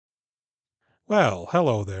Well,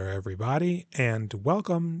 hello there, everybody, and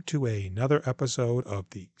welcome to another episode of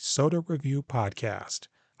the Soda Review Podcast.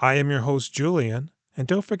 I am your host, Julian, and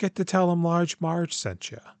don't forget to tell him Large Marge sent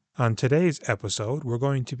you. On today's episode, we're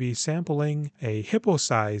going to be sampling a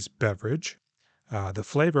hippo-sized beverage. The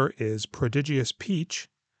flavor is Prodigious Peach.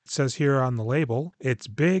 It says here on the label, it's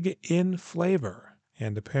big in flavor,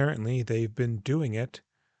 and apparently they've been doing it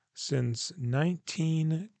since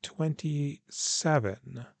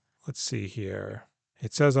 1927. Let's see here.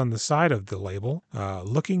 It says on the side of the label,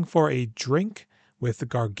 looking for a drink with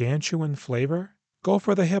gargantuan flavor? Go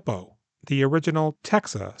for the Hippo, the original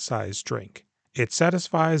Texa-sized drink. It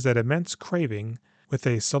satisfies that immense craving with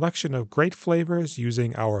a selection of great flavors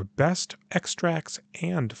using our best extracts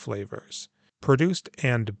and flavors. Produced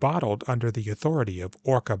and bottled under the authority of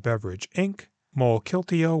Orca Beverage, Inc.,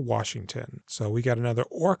 Molkilteo, Washington. So we got another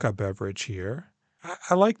Orca Beverage here.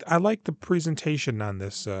 I like the presentation on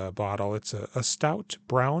this bottle. It's a stout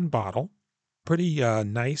brown bottle, pretty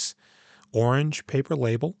nice orange paper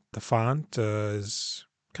label. The font is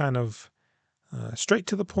kind of straight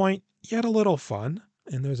to the point, yet a little fun.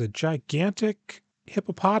 And there's a gigantic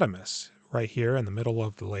hippopotamus right here in the middle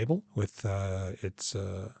of the label with its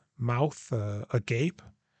mouth agape,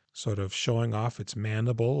 sort of showing off its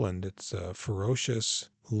mandible and its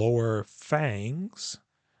ferocious lower fangs.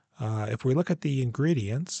 If we look at the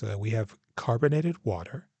ingredients, we have carbonated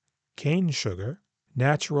water, cane sugar,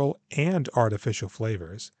 natural and artificial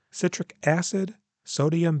flavors, citric acid,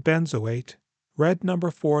 sodium benzoate, red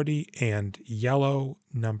number 40, and yellow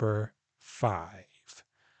number 5.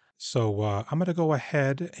 So I'm going to go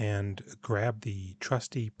ahead and grab the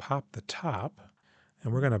trusty pop the top,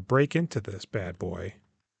 and we're going to break into this bad boy.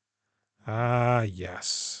 Ah,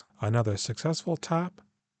 yes. Another successful top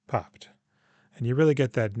popped. And you really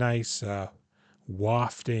get that nice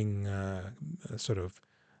wafting sort of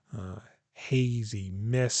hazy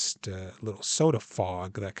mist, little soda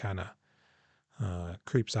fog that kind of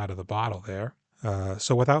creeps out of the bottle there.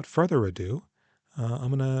 So without further ado,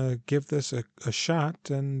 I'm going to give this a shot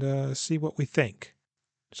and see what we think.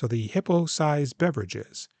 So the hippo-sized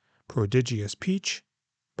beverages, Prodigious Peach,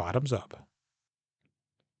 bottoms up.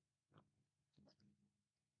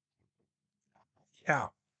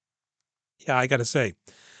 Yeah, I got to say,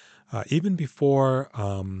 even before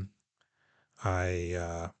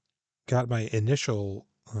I got my initial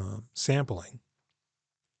sampling,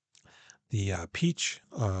 the peach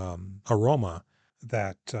aroma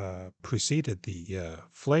that preceded the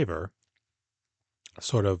flavor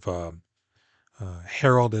sort of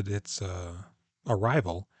heralded its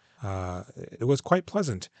arrival. It was quite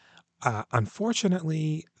pleasant.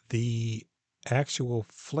 Unfortunately, the actual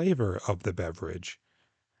flavor of the beverage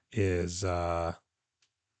is, well,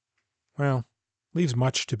 leaves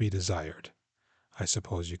much to be desired, I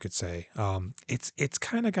suppose you could say. It's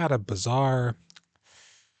kind of got a bizarre,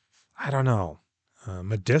 I don't know,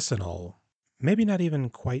 medicinal, maybe not even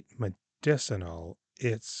quite medicinal.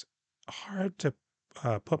 It's hard to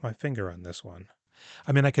put my finger on this one.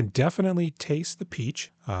 I mean, I can definitely taste the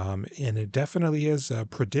peach, and it definitely is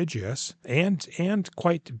prodigious and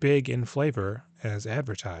quite big in flavor as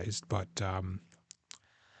advertised. But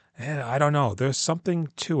I don't know. There's something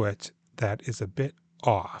to it that is a bit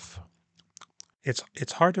off.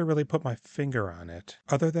 It's hard to really put my finger on it,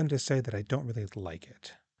 other than to say that I don't really like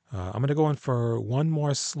it. I'm going to go in for one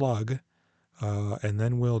more slug, and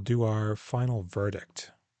then we'll do our final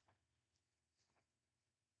verdict.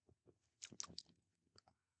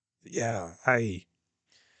 Yeah, I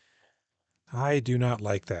do not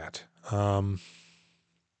like that. And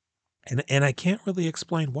I can't really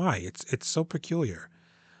explain why. It's so peculiar.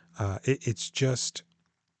 It's just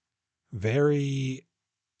very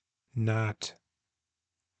not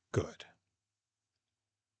good.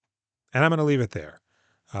 And I'm going to leave it there.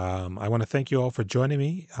 I want to thank you all for joining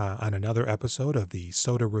me on another episode of the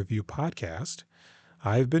Soda Review Podcast.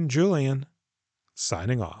 I've been Julian,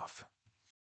 signing off.